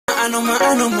anuma.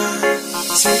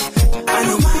 See,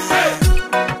 anuma.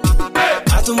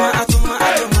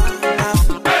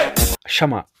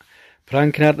 Shama.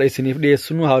 Prankinarra isiniif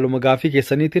dhiyeessinu haaluma gaafii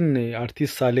keessaniitiin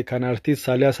artiist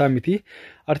Saliha Saamiti.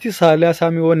 Artiist Saliha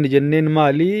Saamii wanni jenneen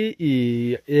maali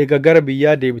eega gara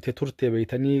biyyaa deebite turte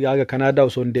beeytanii aga Kanaadaa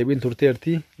osoo hin deebiin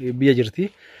turteerti biyya jirti.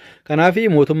 Kanaaf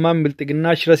mootummaan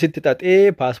bilxiginnaa shirasitti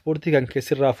xaxee paaspoortii kan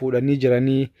keessirraa fuudhanii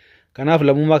jiranii. Kanaaf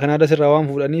lammummaa Kanaadaa sirraa waan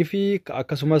fuudhanii fi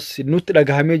akkasumas nutti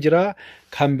dhagahamee jira.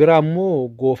 Kan biraa immoo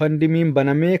goofandimiin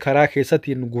banamee karaa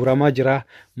keessatiin guuramaa jira.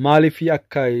 Maaliif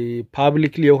akka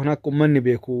publicly yoo akka uummanni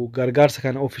beeku gargaarsa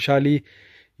kana officially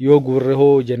yoo guurre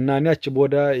hoo jennaani achi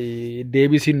booda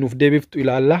deebisiin nuuf deebiftu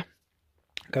ilaalla.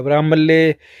 Kan biraa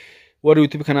ammallee warri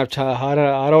YouTube kanaaf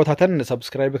haaraa taatan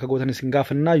subscribe ka gootan isin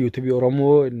gaafannaa. YouTube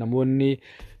Oromoo namoonni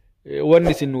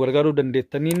wanni isin gargaaruu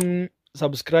dandeettaniin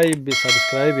subscribe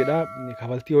dha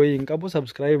kafaltii ho'i hin qabu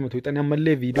subscribe matuuxani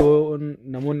ammallee viidiyoo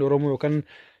namoonni Oromoo yookaan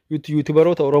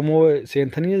YouTuberoota Oromoo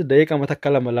seentanii daqiiqa matakka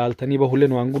lama laaltanii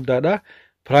bahuleen waan guddaadha.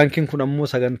 Prankiin kun ammoo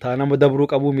sagantaa nama dabruu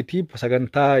qabu miti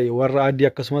sagantaa warra adii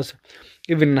akkasumas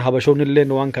even habashoonillee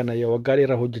waan kana waggaa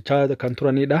dheeraa hojjechaa kan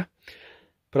turanidha.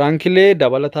 Prankilee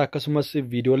dabalataa akkasumas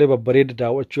viidiyoolee babbareeda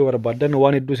daawwachuu barbaadan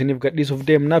waan hedduu isiniif gadhiisuuf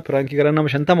deemna. Prankii gara nama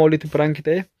 50 olitti prankii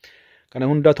ta'e. Kana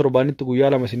hundaa torbaanitti guyyaa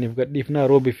lama isiniif gadhiifna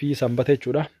roobii fi sanbata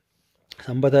jechuudha.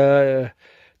 Sanbata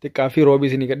xiqqaa fi roobii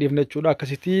isinii gadhiifna jechuudha.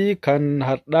 Akkasitti kan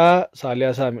har'aa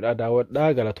Saliha Saamidha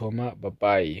daawwadhaa galatoomaa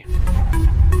babbaay'ee.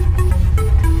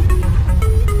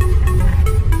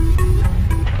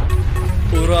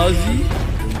 Orazi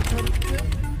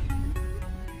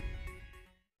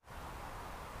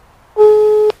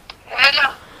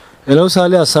Hello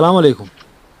Saliha, assalamu alaikum.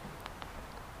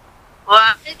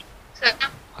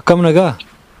 Akkam nagaa?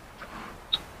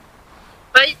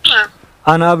 Fayyaa.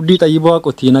 Ana abdii xayyibaa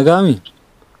qotii nagaami?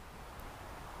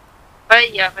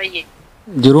 Fayyaa.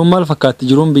 Jiruun maal fakkaatti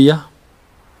jiruun biyya?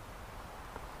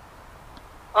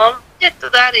 Jettu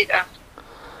gaariidha.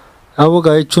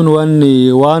 Abogaa jechuun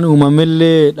waan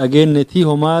uumamillee dhageenyetii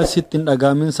homaa sitti hin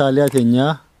dhagaamin Saliha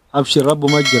teenyaa abshir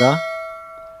rabbuma jira.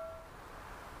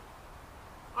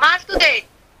 Maaltu ta'e?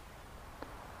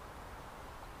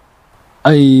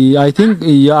 I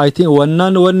think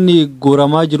wanni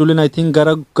guuramaa jiruleen I think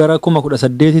gara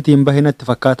 18,000 bahinatti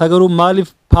fakkaata garuu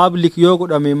maaliif public yoo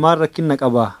godhame maal rakkina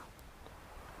qaba?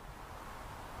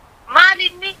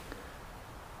 Maalinni?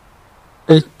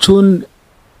 Jechuun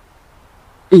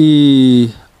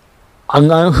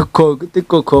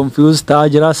xiqqoo confused ta'aa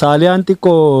jira. Salihaan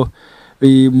xiqqoo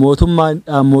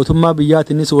mootummaa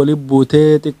biyyaatiinis waliin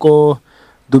buutee xiqqoo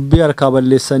dubbii harkaa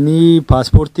balleessanii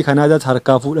paaspoortii Kanaadaatti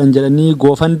harkaa fuudhan jedhanii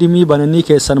goofandimii bananii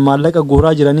keessan maallaqa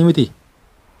guuraa jiranii miti.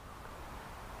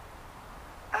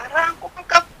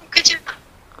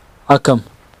 Akkam?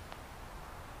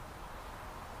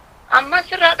 Amma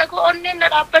sirraa dhagoo onneen na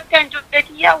dhaabbattee hanjoottee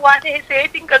kiyyaa waa ta'e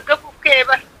seetiin gaggabuuf ka'ee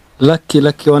bara.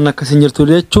 Lakki waan akkasiin jirtu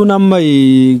jechuun amma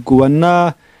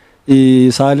wannaa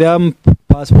Salihaan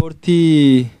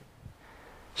paaspoortii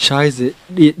shaayize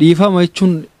dhiifama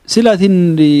jechuun silaatiin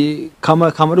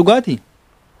kama dhugaati?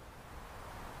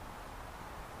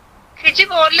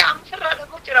 Kijiba wallee amma sirraa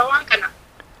dhagoo jira waan kana.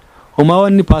 Homaa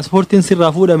wanni paaspoortiin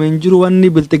sirraa fuudhame hin jiru wanni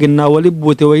bilxiginnaa waliin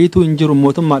buute wayiitu hin jiru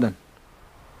mootummaadhaan.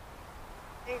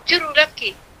 Hin jiru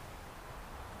lakki.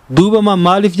 Duuba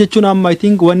maaliif jechuun amma I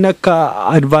think wanni akka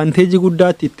advanteejii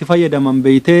guddaatti itti fayyadaman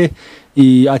beeytee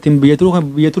atiin biyya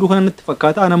turuu kanatti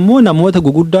fakkaata. Ammoo namoota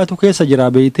guguddaatu keessa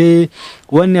jira beeytee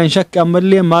wanni an shakke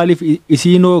ammallee maaliif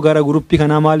isiinoo gara guruppii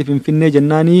kanaa maaliif hin finnee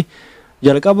jennaanii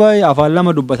jalqaba afaan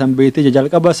lama dubbatan beeytee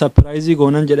jalqaba surprise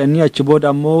goonan jedhanii achi booda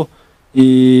ammoo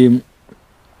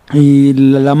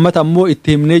lammata ammoo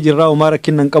itti himnee jirraa homaa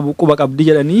rakkinnan qabu quba qabdi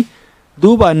jedhanii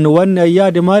duubaan wanni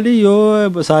ayyaade maali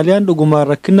yoo Salihaan dhugumaan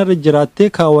rakkinarra jiraattee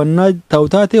kaawwannaa ta'u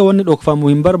taate wanni dhokfamu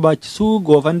hin barbaachisu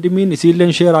goofandimiin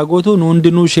isiilleen sheeraa gootu nu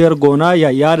hundinuu sheer goonaa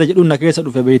yaada jedhu na keessa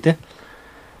dhufe beeyte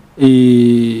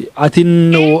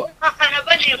atiin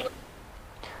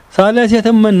Saliha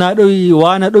si'atamma naadhoyi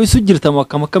waan hadhoysu jirtamu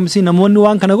akkamisi namoonni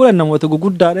waan kana godhan namoota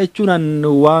guguddaadha jechuun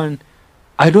waan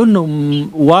I don't know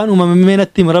waan uumamee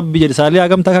natti rabbi jedhe Saliha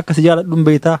gamtaa akkasi jaaladhuun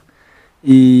beeytaa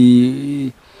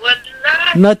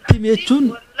natti jechuun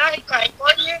wallahi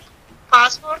kaayiboonni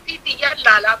paaspoortii xiyyaa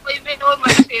laalaa qoyimee noo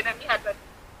marseenanii hadan.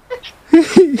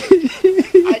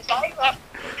 Ajaa'iba!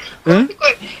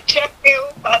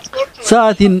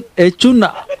 Sa'aatiin jechuun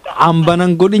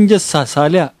hambanan godhin jessa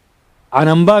Saliha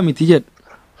anan baa miti jedhu.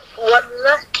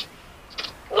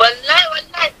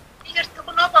 Wallahi jirtu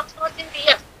kunoo paaspoortiin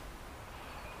xiyyaa.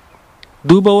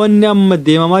 Duuba wanni amma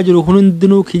deemamaa jiru kun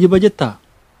hundinuu kijiba jettaa?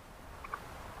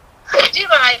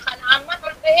 Kijiba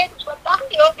والبيت والله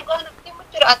يوم كان في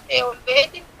مجراتي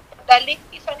والبيت دالي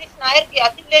كيساني سناير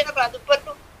قياتي لين راد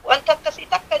بدو وانت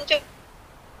كسيتك كنجو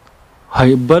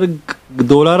hay barg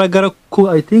dolara gara ku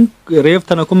I think reef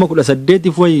tana kuma kudha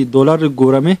saddeetiif wayi dolarri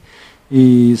guurame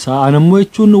sa'aan ammoo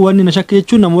jechuun wanni na shakke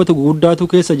jechuun namoota guguddaatu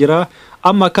keessa jira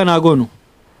amma akkanaa goonu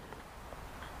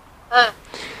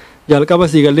jalqaba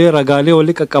siigalee ragaalee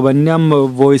wali qaqqabannee amma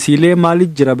voisiilee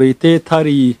maaliif jira beeytee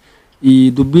tarii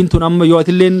dubbiin tun amma yoo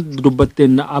atilleen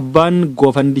dubbatteen abbaan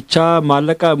goofandichaa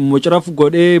maallaqa muciraf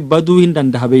godhee baduu hin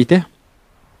danda'a beeyte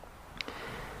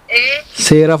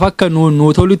seera fakka nu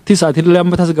tolitti saatillee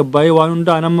amma tasgabbaa'ee waan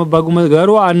hundaan amma baguma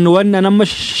garuu wanni amma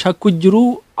shakku jiru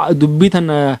dubbii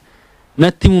tana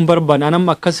natti mun barbaade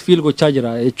anamma akkas fiil gochaa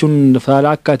jira jechuun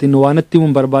faala akkaatiin waan natti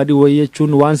mun barbaadi wayii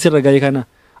jechuun waan sirra ga'e kana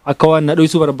akka waan na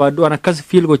dhoysuu barbaadu an akkas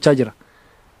fiil gochaa jira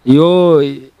yoo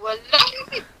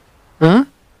wallahi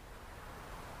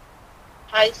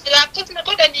hay silaaftas na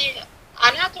godhani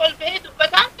anaa tol bahee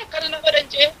dubbataan akkana na godhan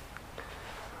jee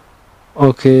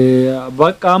okay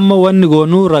bakka amma wanni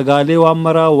goonu ragaalee waan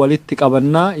maraa walitti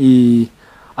qabannaa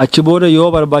achi booda yoo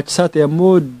barbaachisaa ta'e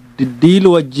ammoo diil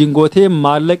wajjin gootee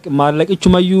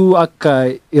maallaqichumayyuu akka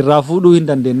irraa fuudhuu hin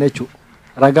dandeenye jechuudha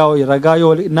ragaa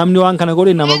yoo namni waan kana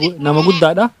godhe nama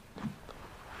guddaadha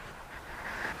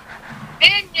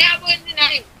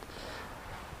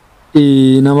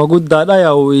nama guddaadha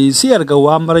yaa'u si erga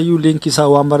waan marayyuu linkii isaa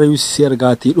waan marayyuu si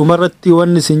ergaati dhumarratti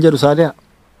wanni siin jedhu Saaliha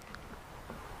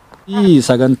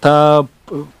sagantaa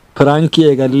piraankii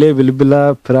eegallee bilbila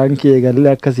piraankii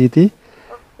eegallee akkasiiti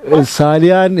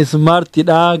Saaliyaan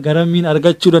ismaartiidha garamiin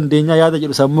argachuu dandeenya yaada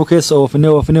jedhu sammuu keessa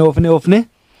oofne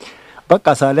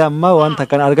bakka Saaliyaa amma wanta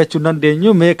kana argachuu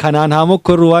dandeenyu mee kanaan haa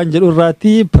mokkorru waan jedhu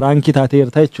irraatti piraankii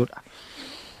taateerta jechuudha.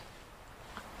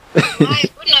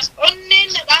 onneen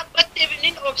na dhaabbattee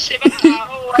biniin obse bakka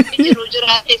waan jiru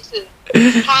jiraates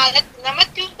haalatti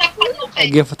namatti hundaafannuu ka'e.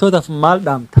 Dhaggeeffattootaaf maal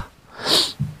dhaamta?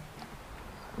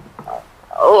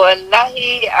 wallahi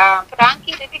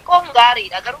piraankii xixiqqoon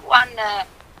gaariidha garuu waan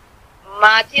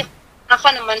maatii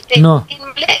afaan amantee hin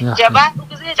malee jabaatu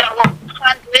gisee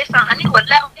jawwaan du'ee isaanii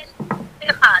wallahi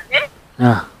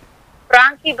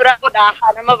Frankie bira godha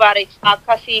nama bareecha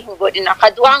akkasii hin godhina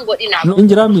kaduwaan godhina hin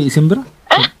jiraami isin bira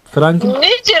Frankie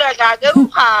ni jira garuu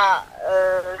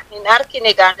hin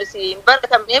arkine gaanisi hin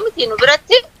baratamne miti nu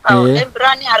biratti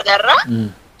biraan ni argarra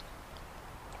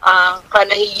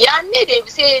kana hiyyaanne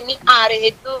deebisee ni aare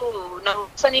hedduu nama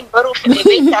saniin baruuf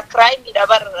beektaa kiraayimii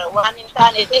dabar waan hin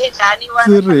taane ta'e isaanii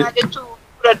waan akkanaa jechuu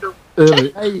fudhadhu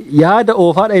yaada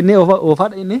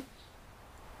oofaadha inni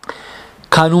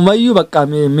kanumayyuu bakka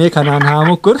mee kanaan haa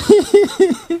mokkur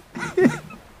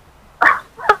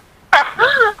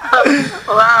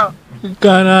wow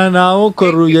kanaan haa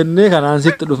mokkorru jennee kanaan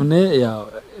sitti dhufnee yaa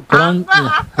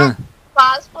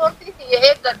paaspoortii fi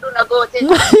eeggadhu na goote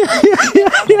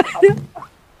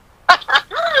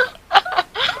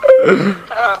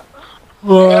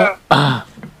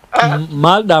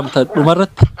maal dhaamta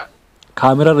dhumarratti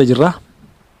kaamerarra jirra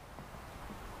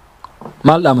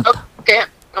maal dhaamta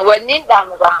wannin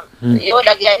dhaamuba yoo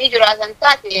dhagayanii jiraatan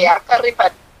taate akka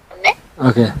rifatanne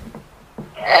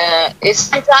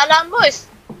isaan caalaa immoo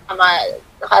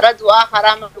hara du'aa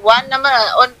hara waan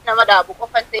nama dhaabu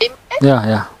qofan ta'e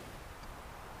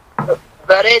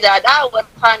bareedaadha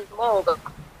warraan immoo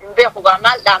hin beeku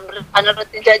maal dhaamri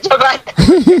kanarratti jajjabaadha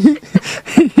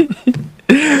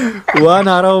waan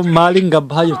haaraa maaliin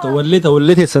gabbaa jirta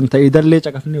wallee teessan ta'e dallee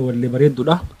caqafnee wallee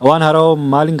bareedduudha waan haaraa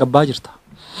maaliin gabbaa jirta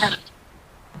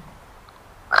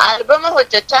album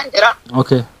hojjechaan jira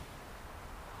okay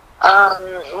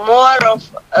more of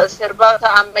sirboota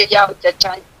ammayyaa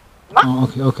hojjechaan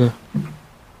okay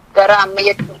gara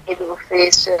ammayyaatti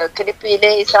dhufuuf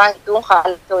kilipiilee isaa hedduun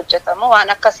haalatti hojjetamu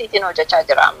waan akkasiitiin hojjechaa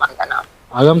jira ammaan kanaaf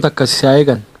hagamta akkasi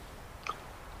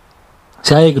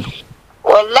si eegnu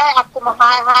wallahi akkuma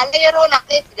haala yeroo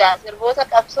lafeetti gaa sirboota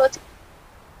qabsooti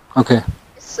okay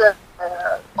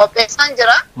qopheessaan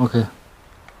jira okay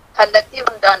kallattii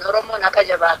hundaan Oromoon akka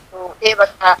jabaatu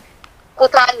bakka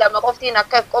kutaan lama qoftiin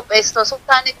akka qopheessitu osoo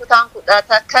taane kutaan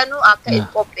kudhata kanu akka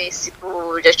qopheessitu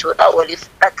jechuudha waliif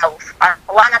dhaqabuuf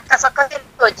waan akkas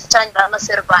hojjechaa jira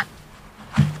sirbaan.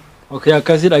 Okay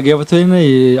akkasii dhaggeeffattoonni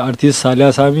artiist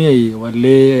Saliha Sami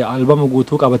wallee albama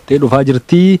guutuu qabattee dhufaa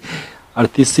jirti.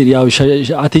 Artiist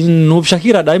ati nuuf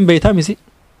Shakiraadha hin beektaa misi?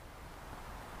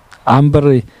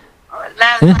 Ambarre.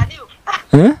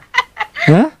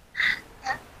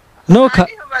 No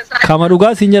kama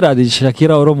dhugaa siin jedhaati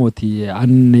Shakira Oromooti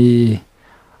anni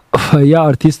yaa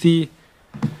artiistii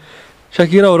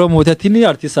Shakira Oromooti atini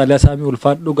artiist Saliha Sami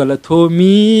ulfaadhu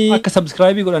galatoomii akka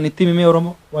subscribe godhanitti mimee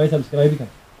Oromoo waa'ee subscribe kan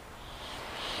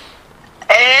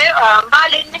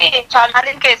Maalinni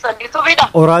chaanaliin keessan YouTubeidha?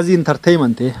 Orazi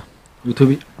Entertainment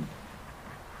YouTube.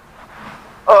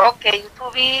 Okay,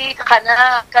 YouTube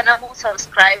kana mu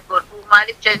subscribe godhu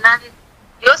maaliif jennaan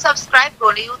yoo subscribe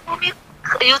goone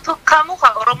YouTube kamu ka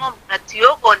Oromoo natti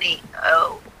yoo goone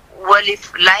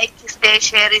walif like stay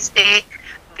share stay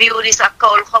views akka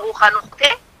ol ka'u kanukte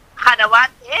kana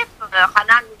waan ta'eef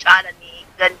kanaan nu caalanii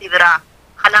gandi biraa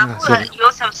kanaafuu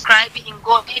yoo subscribe hin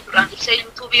goone duraan dursee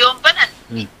YouTube yoon banan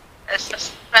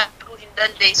subscribe godhuu hin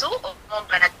dandeessu Oromoon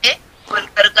banattee wal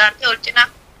gargaartee ol cinaa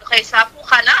keessaafuu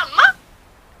kana amma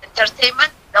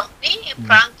entertainment dakhni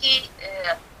Frankie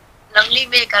namni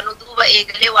meeqa nu duuba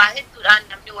eegalee waa hedduudhaan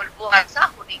namni wal bohaarsaa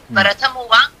kuni baratamu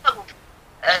waan qabu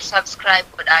subscribe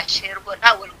godhaa share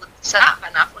godhaa wal guddisaa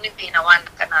kanaafuu ni beena waan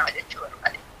akkanaa jechuu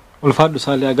barbaade. Ulfaadhu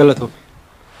Saliha galatoome.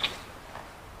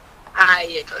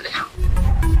 Haayee tole.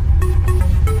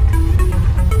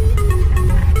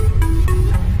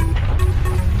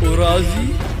 Orazi